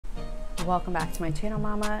Welcome back to my channel,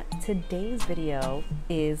 Mama. Today's video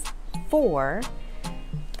is for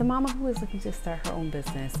the mama who is looking to start her own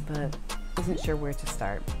business but isn't sure where to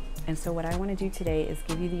start. And so what I want to do today is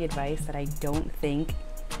give you the advice that I don't think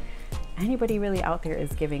anybody really out there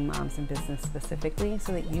is giving moms in business specifically,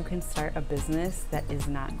 so that you can start a business that is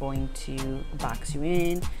not going to box you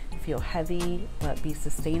in, feel heavy, but be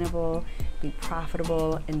sustainable, be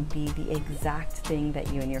profitable, and be the exact thing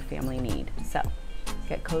that you and your family need. So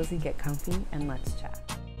get cozy, get comfy, and let's chat.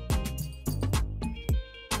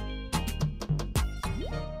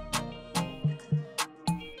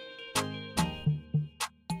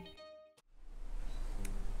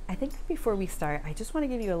 I think that before we start, I just want to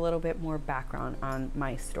give you a little bit more background on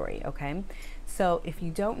my story, okay? So if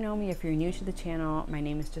you don't know me, if you're new to the channel, my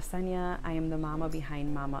name is Jasenia. I am the mama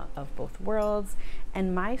behind Mama of Both Worlds,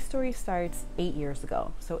 and my story starts 8 years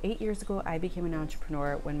ago. So 8 years ago, I became an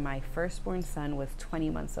entrepreneur when my firstborn son was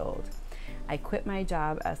 20 months old. I quit my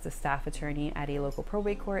job as the staff attorney at a local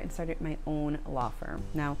probate court and started my own law firm.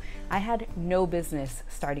 Now, I had no business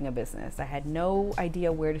starting a business. I had no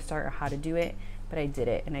idea where to start or how to do it, but I did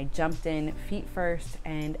it, and I jumped in feet first,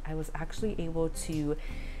 and I was actually able to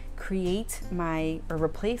create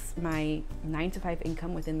replace my 9-to-5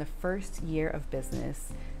 income within the first year of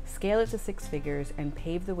business, scale it to 6 figures, and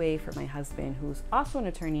pave the way for my husband, who's also an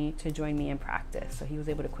attorney, to join me in practice. So he was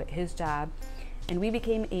able to quit his job, and we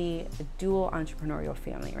became a dual entrepreneurial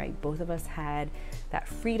family, right? Both of us had that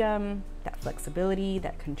freedom, that flexibility,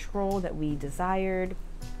 that control that we desired,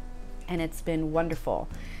 and it's been wonderful.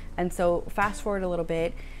 And so fast forward a little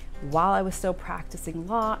bit, while I was still practicing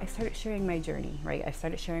law, I started sharing my journey, right? I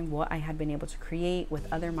started sharing what I had been able to create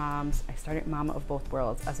with other moms. I started Mama of Both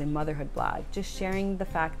Worlds as a motherhood blog, just sharing the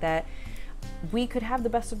fact that we could have the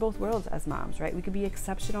best of both worlds as moms, right? We could be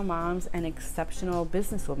exceptional moms and exceptional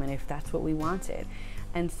businesswomen if that's what we wanted.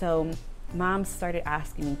 And so moms started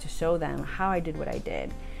asking me to show them how I did what I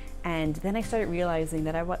did. And then I started realizing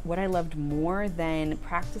that what I loved more than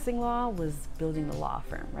practicing law was building the law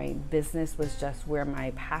firm, right? Business was just where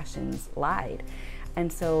my passions lied.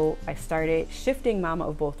 And so I started shifting Mama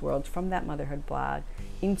of Both Worlds from that motherhood blog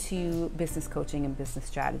into business coaching and business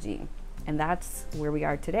strategy. And that's where we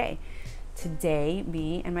are today. Today,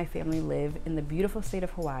 me and my family live in the beautiful state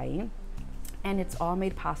of Hawaii, and it's all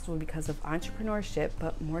made possible because of entrepreneurship,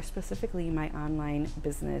 but more specifically, my online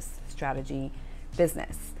business strategy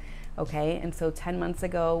business. Okay, and so 10 months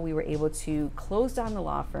ago, we were able to close down the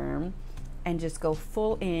law firm and just go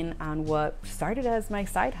full in on what started as my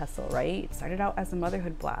side hustle, right? It started out as a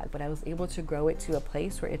motherhood blog, but I was able to grow it to a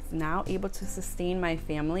place where it's now able to sustain my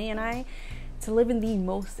family and I to live in the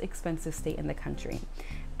most expensive state in the country.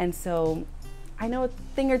 And so I know a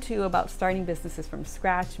thing or two about starting businesses from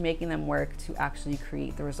scratch, making them work to actually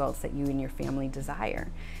create the results that you and your family desire.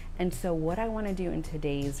 And so what I want to do in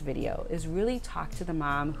today's video is really talk to the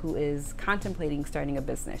mom who is contemplating starting a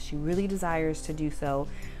business. She really desires to do so,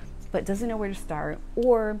 but doesn't know where to start,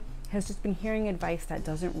 or has just been hearing advice that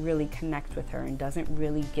doesn't really connect with her and doesn't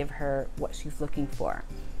really give her what she's looking for.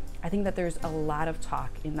 I think that there's a lot of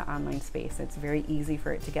talk in the online space. It's very easy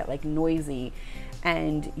for it to get like noisy,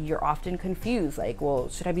 and you're often confused, like, well,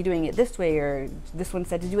 should I be doing it this way, or this one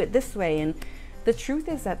said to do it this way? And the truth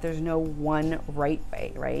is that there's no one right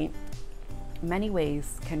way, right? Many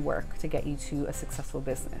ways can work to get you to a successful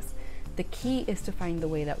business. The key is to find the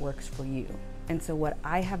way that works for you. And so what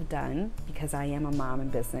I have done, because I am a mom in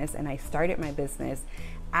business, and I started my business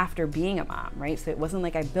after being a mom, right? So it wasn't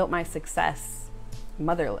like I built my success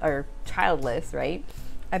childless, right?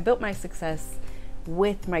 I built my success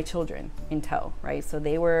with my children in tow, right? So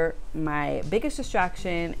they were my biggest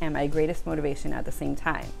distraction and my greatest motivation at the same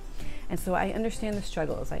time. And so I understand the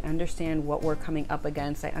struggles. I understand what we're coming up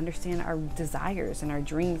against. I understand our desires and our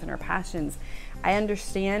dreams and our passions. I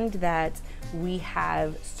understand that we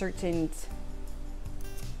have certain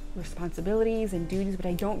responsibilities and duties, but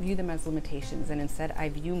I don't view them as limitations. And instead, I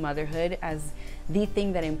view motherhood as the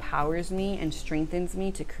thing that empowers me and strengthens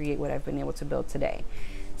me to create what I've been able to build today.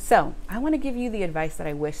 So I want to give you the advice that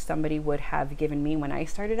I wish somebody would have given me when I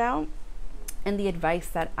started out, and the advice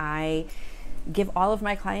that I give all of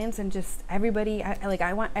my clients and just everybody.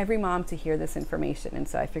 I want every mom to hear this information, and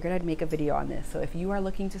so I figured I'd make a video on this. So if you are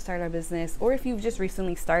looking to start a business, or if you've just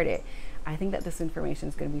recently started, I think that this information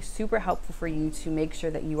is going to be super helpful for you to make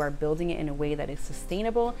sure that you are building it in a way that is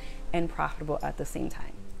sustainable and profitable at the same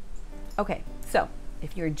time. Okay, so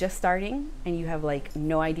if you're just starting and you have like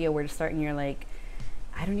no idea where to start, and you're like,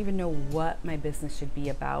 I don't even know what my business should be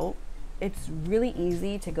about, it's really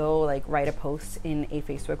easy to go like write a post in a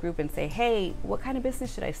Facebook group and say, hey, what kind of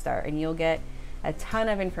business should I start? And you'll get a ton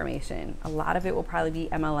of information. A lot of it will probably be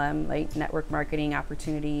MLM, like network marketing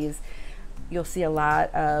opportunities. You'll see a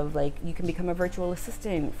lot of like, you can become a virtual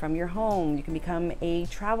assistant from your home. You can become a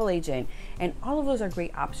travel agent. And all of those are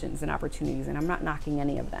great options and opportunities. And I'm not knocking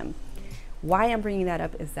any of them. Why I'm bringing that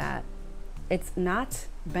up is that it's not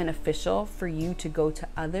beneficial for you to go to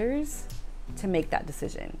others to make that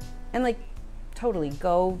decision. And like, totally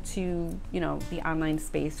go to, the online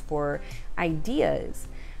space for ideas.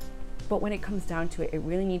 But when it comes down to it, it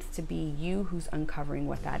really needs to be you who's uncovering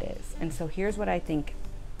what that is. And so here's what I think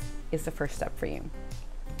is the first step for you.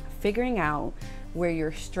 Figuring out where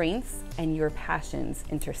your strengths and your passions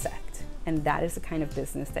intersect. And that is the kind of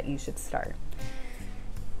business that you should start.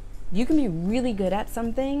 You can be really good at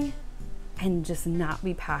something and just not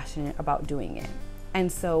be passionate about doing it. And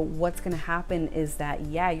so what's going to happen is that,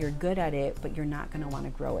 you're good at it, but you're not going to want to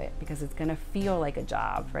grow it because it's going to feel like a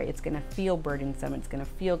job, right? It's going to feel burdensome. It's going to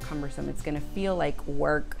feel cumbersome. It's going to feel like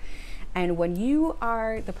work. And when you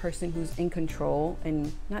are the person who's in control,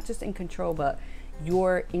 and not just in control, but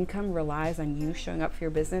your income relies on you showing up for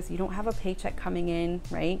your business, you don't have a paycheck coming in,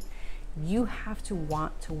 right? You have to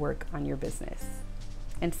want to work on your business.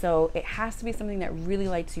 And so it has to be something that really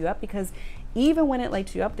lights you up, because even when it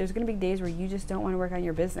lights you up, there's going to be days where you just don't want to work on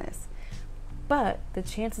your business. But the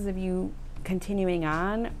chances of you continuing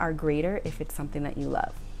on are greater if it's something that you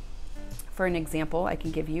love. For an example, I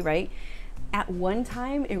can give you, right? At one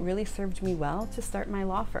time, it really served me well to start my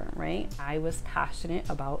law firm, right? I was passionate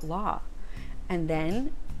about law. And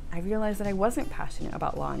then I realized that I wasn't passionate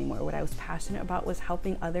about law anymore. What I was passionate about was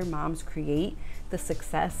helping other moms create the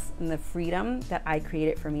success and the freedom that I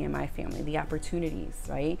created for me and my family, the opportunities,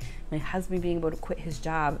 right? My husband being able to quit his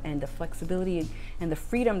job and the flexibility and the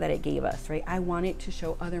freedom that it gave us, right? I wanted to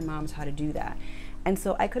show other moms how to do that. And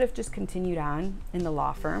so I could have just continued on in the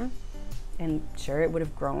law firm, and sure, it would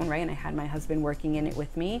have grown, right? And I had my husband working in it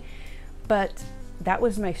with me, but that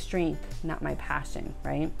was my strength, not my passion,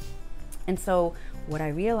 right? And so what I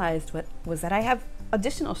realized was that I have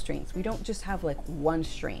additional strengths. We don't just have like one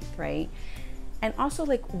strength, right? And also,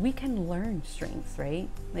 like, we can learn strengths, right?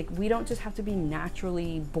 Like, we don't just have to be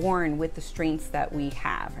naturally born with the strengths that we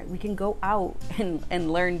have, right? We can go out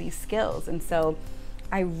and learn these skills. And so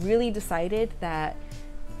I really decided that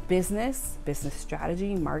business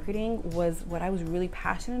strategy, marketing was what I was really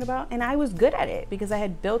passionate about. And I was good at it because I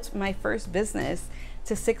had built my first business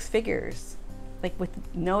to 6 figures, like with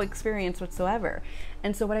no experience whatsoever.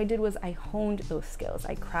 And so what I did was I honed those skills.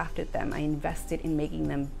 I crafted them. I invested in making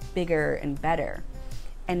them bigger and better.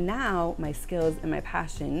 And now my skills and my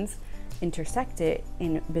passions intersected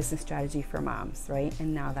in business strategy for moms, right?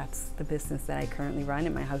 And now that's the business that I currently run,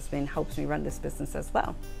 and my husband helps me run this business as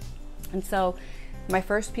well. And so my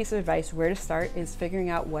first piece of advice, where to start, is figuring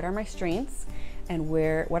out what are my strengths and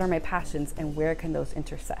what are my passions and where can those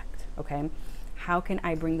intersect, okay? How can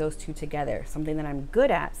I bring those two together? Something that I'm good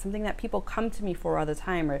at, something that people come to me for all the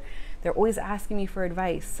time, or they're always asking me for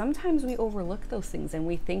advice. Sometimes we overlook those things and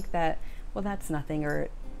we think that, well, that's nothing, or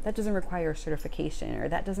that doesn't require a certification, or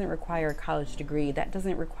that doesn't require a college degree, that's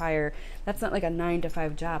not like a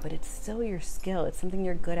 9-to-5 job, but it's still your skill. It's something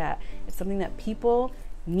you're good at. It's something that people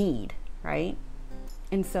need, right?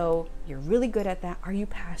 And so you're really good at that. Are you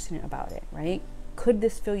passionate about it, right? Could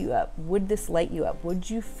this fill you up? Would this light you up? Would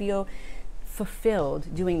you feel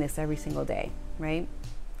fulfilled doing this every single day, right?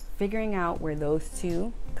 Figuring out where those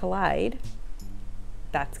two collide,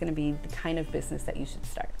 that's going to be the kind of business that you should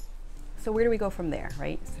start. So where do we go from there,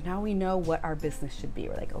 right? So now we know what our business should be.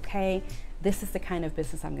 We're like, okay, this is the kind of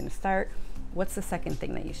business I'm going to start. What's the second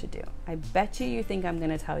thing that you should do? I bet you think I'm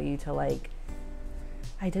going to tell you to like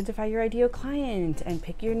identify your ideal client and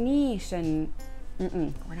pick your niche, and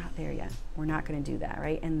we're not there yet. We're not going to do that,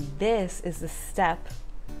 right? And this is the step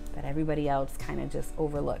that everybody else kind of just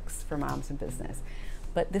overlooks for moms in business.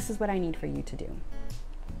 But this is what I need for you to do.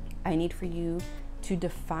 I need for you to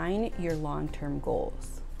define your long-term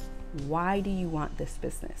goals. Why do you want this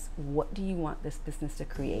business? What do you want this business to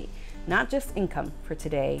create? Not just income for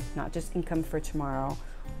today, not just income for tomorrow.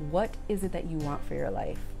 What is it that you want for your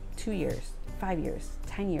life? 2 years, 5 years,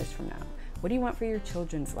 10 years from now? What do you want for your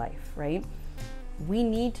children's life, right? We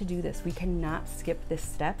need to do this. We cannot skip this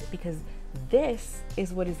step, because this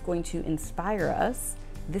is what is going to inspire us.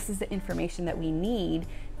 This is the information that we need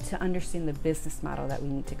to understand the business model that we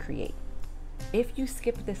need to create. If you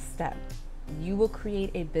skip this step, you will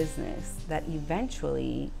create a business that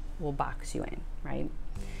eventually will box you in, right?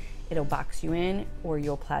 It'll box you in, or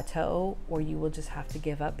you'll plateau, or you will just have to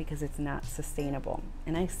give up because it's not sustainable.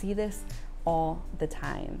 And I see this all the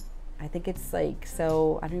time. I think it's like,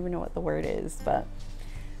 so I don't even know what the word is, but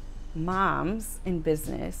moms in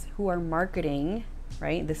business who are marketing,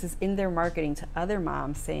 right? This is in their marketing to other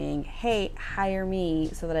moms saying, hey, hire me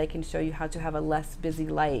so that I can show you how to have a less busy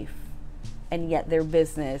life. And yet their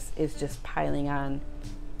business is just piling on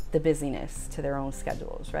the busyness to their own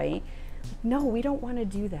schedules, right? No, we don't want to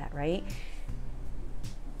do that, right?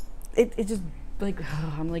 It just like,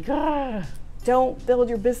 I'm like, don't build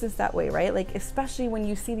your business that way, right? Like, especially when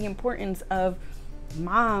you see the importance of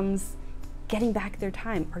moms getting back their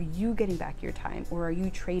time. Are you getting back your time, or are you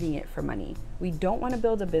trading it for money? We don't want to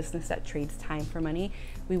build a business that trades time for money.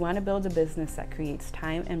 We want to build a business that creates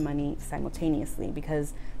time and money simultaneously,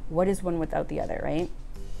 because what is one without the other, right?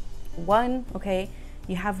 One, okay,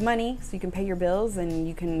 you have money so you can pay your bills and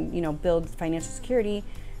you can, build financial security,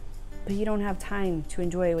 but you don't have time to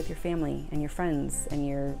enjoy with your family and your friends and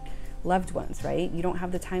your loved ones, right? You don't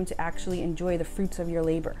have the time to actually enjoy the fruits of your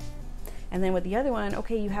labor. And then with the other one,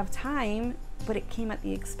 okay, you have time, but it came at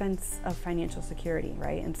the expense of financial security,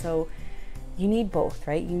 right? And so you need both,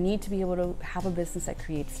 right? You need to be able to have a business that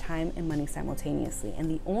creates time and money simultaneously. And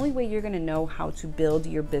the only way you're going to know how to build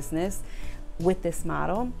your business with this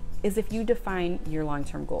model is if you define your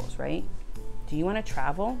long-term goals, right? Do you want to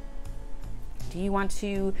travel? Do you want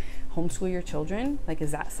to homeschool your children? Like,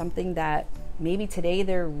 is that something that maybe today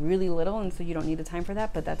they're really little and so you don't need the time for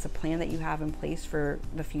that, but that's a plan that you have in place for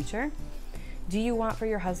the future? Do you want for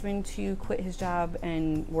your husband to quit his job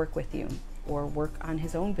and work with you, or work on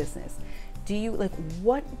his own business?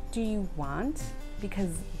 What do you want?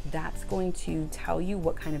 Because that's going to tell you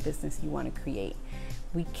what kind of business you want to create.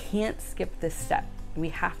 We can't skip this step. We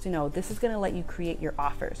have to know this is going to let you create your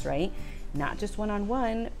offers, right? Not just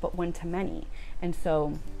one-on-one, but one-to-many. And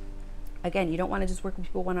so again, you don't want to just work with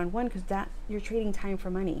people one-on-one, because that you're trading time for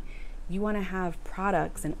money. You want to have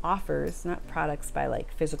products and offers, not products by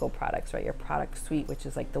like physical products, right? Your product suite, which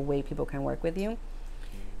is like the way people can work with you.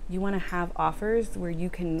 You want to have offers where you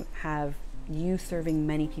can have you serving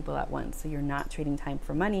many people at once. So you're not trading time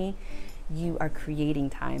for money. You are creating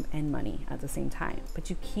time and money at the same time. But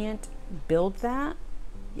you can't build that,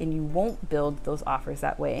 and you won't build those offers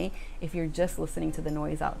that way if you're just listening to the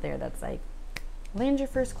noise out there that's like, land your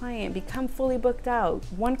first client, become fully booked out,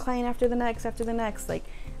 one client after the next. Like,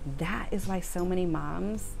 that is why so many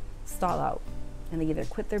moms stall out, and they either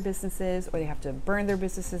quit their businesses or they have to burn their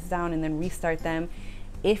businesses down and then restart them.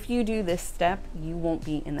 If you do this step, you won't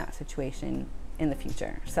be in that situation in the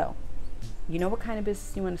future. So you know what kind of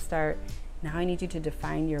business you want to start. Now I need you to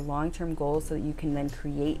define your long-term goals so that you can then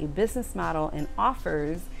create a business model and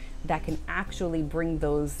offers that can actually bring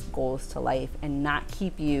those goals to life and not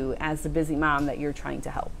keep you as the busy mom that you're trying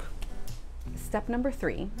to help. Step number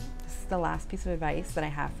 3, this is the last piece of advice that I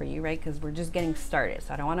have for you, right? Because we're just getting started.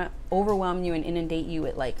 So I don't want to overwhelm you and inundate you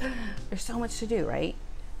with like, there's so much to do, right?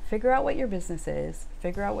 Figure out what your business is,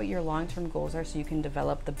 figure out what your long-term goals are so you can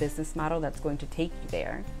develop the business model that's going to take you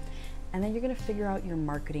there. And then you're going to figure out your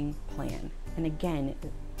marketing plan. And again,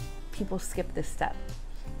 people skip this step.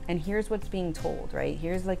 And here's what's being told, right?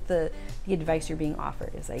 Here's like the advice you're being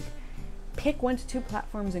offered is like, pick 1 to 2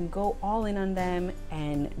 platforms and go all in on them,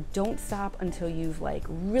 and don't stop until you've like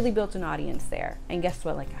really built an audience there. And guess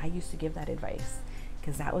what? Like, I used to give that advice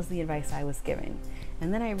because that was the advice I was given.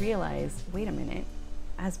 And then I realized, wait a minute,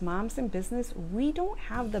 as moms in business, we don't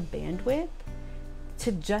have the bandwidth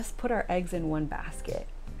to just put our eggs in one basket.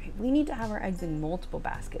 We need to have our eggs in multiple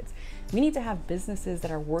baskets. We need to have businesses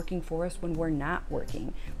that are working for us when we're not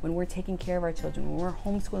working, when we're taking care of our children, when we're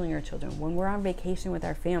homeschooling our children, when we're on vacation with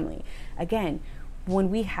our family. Again, when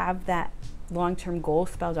we have that long-term goal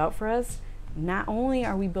spelled out for us, not only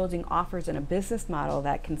are we building offers and a business model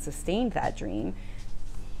that can sustain that dream,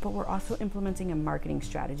 but we're also implementing a marketing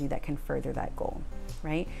strategy that can further that goal,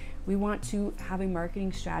 right? We want to have a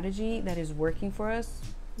marketing strategy that is working for us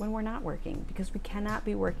when we're not working, because we cannot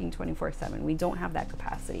be working 24/7. We don't have that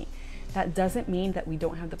capacity. That doesn't mean that we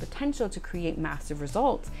don't have the potential to create massive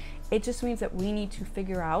results. It just means that we need to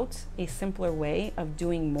figure out a simpler way of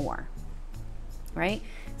doing more, right?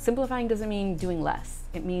 Simplifying doesn't mean doing less.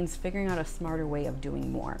 It means figuring out a smarter way of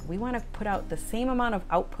doing more. We want to put out the same amount of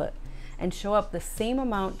output and show up the same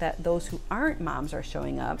amount that those who aren't moms are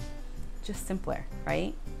showing up, just simpler,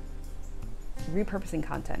 right? Repurposing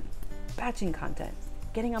content, batching content,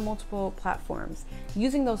 getting on multiple platforms,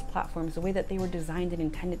 using those platforms the way that they were designed and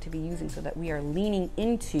intended to be using, so that we are leaning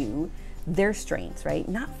into their strengths, right?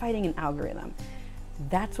 Not fighting an algorithm.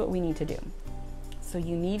 That's what we need to do. So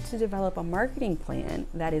you need to develop a marketing plan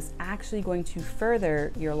that is actually going to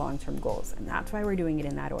further your long-term goals. And that's why we're doing it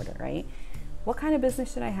in that order, right? What kind of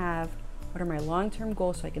business should I have? What are my long-term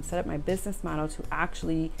goals so I can set up my business model to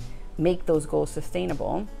actually make those goals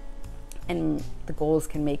sustainable? and the goals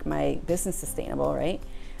can make my business sustainable, right?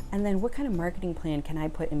 And then what kind of marketing plan can I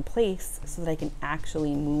put in place so that I can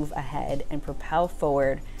actually move ahead and propel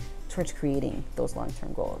forward towards creating those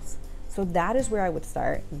long-term goals? So that is where I would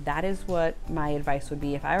start. That is what my advice would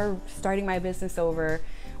be if I were starting my business over,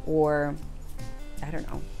 or I don't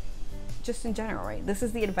know, just in general, right? This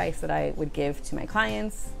is the advice that I would give to my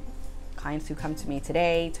clients who come to me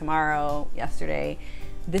today, tomorrow, yesterday.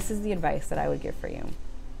 This is the advice that I would give for you.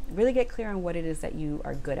 Really get clear on what it is that you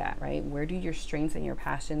are good at, right? Where do your strengths and your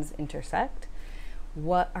passions intersect?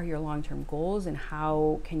 What are your long-term goals, and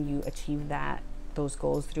how can you achieve those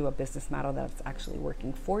goals through a business model that's actually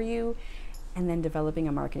working for you? And then developing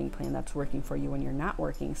a marketing plan that's working for you when you're not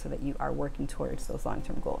working, so that you are working towards those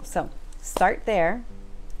long-term goals. So start there.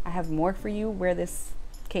 I have more for you where this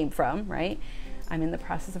came from, right? I'm in the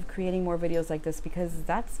process of creating more videos like this because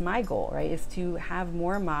that's my goal, right? Is to have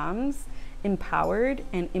more moms empowered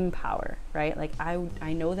and empower, right? Like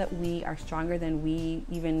I know that we are stronger than we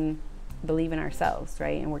even believe in ourselves,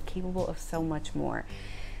 right? And we're capable of so much more.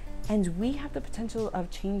 And we have the potential of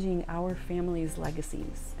changing our family's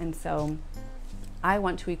legacies. And so I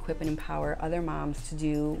want to equip and empower other moms to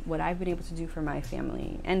do what I've been able to do for my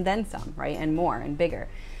family, and then some, right? And more and bigger.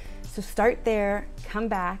 So start there, come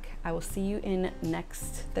back. I will see you in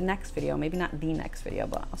the next video, maybe not the next video,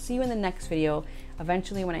 but I'll see you in the next video.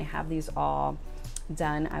 Eventually, when I have these all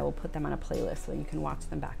done, I will put them on a playlist so that you can watch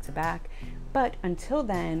them back to back. But until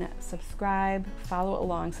then, subscribe, follow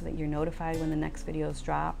along so that you're notified when the next videos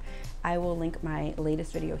drop. I will link my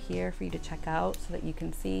latest video here for you to check out so that you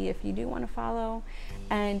can see if you do want to follow.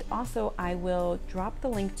 And also I will drop the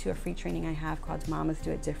link to a free training I have called Mamas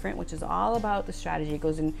Do It Different, which is all about the strategy. It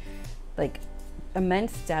goes in like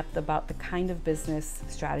immense depth about the kind of business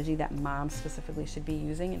strategy that moms specifically should be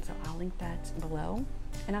using. And so I'll link that below,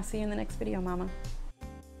 and I'll see you in the next video, Mama.